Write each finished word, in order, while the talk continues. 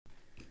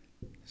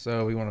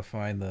So we want to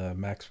find the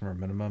maximum or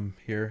minimum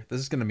here.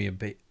 This is going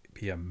to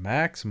be a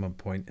maximum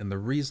point, and the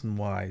reason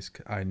why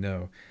I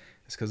know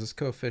is because this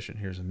coefficient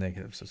here is a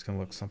negative, so it's going to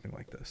look something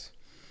like this.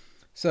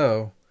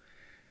 So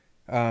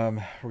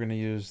we're going to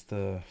use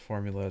the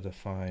formula to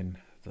find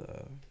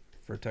the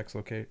vertex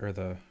locate or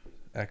the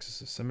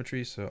axis of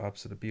symmetry. So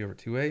opposite of b over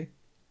 2a.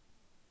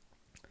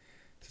 So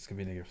it's going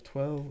to be negative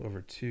 12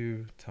 over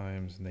 2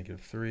 times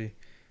negative 3,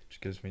 which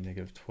gives me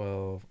negative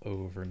 12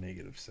 over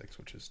negative 6,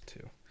 which is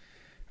 2.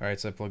 All right,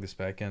 so I plug this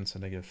back in, so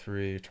negative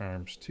 3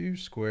 times 2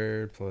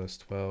 squared plus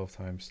 12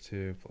 times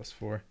 2 plus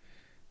 4.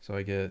 So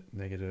I get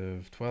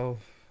negative 12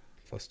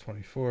 plus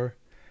 24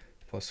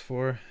 plus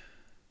 4.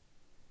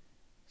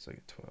 So I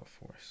get 12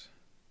 fourths.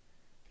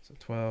 So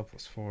 12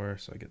 plus 4,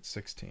 so I get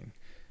 16.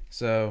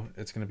 So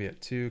it's going to be at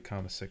 2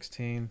 comma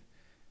 16.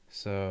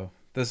 So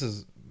this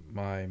is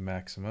my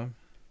maximum.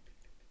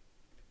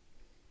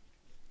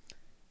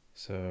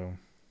 So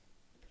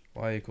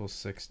y equals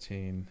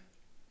 16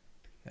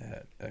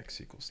 at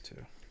x equals 2.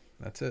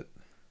 That's it.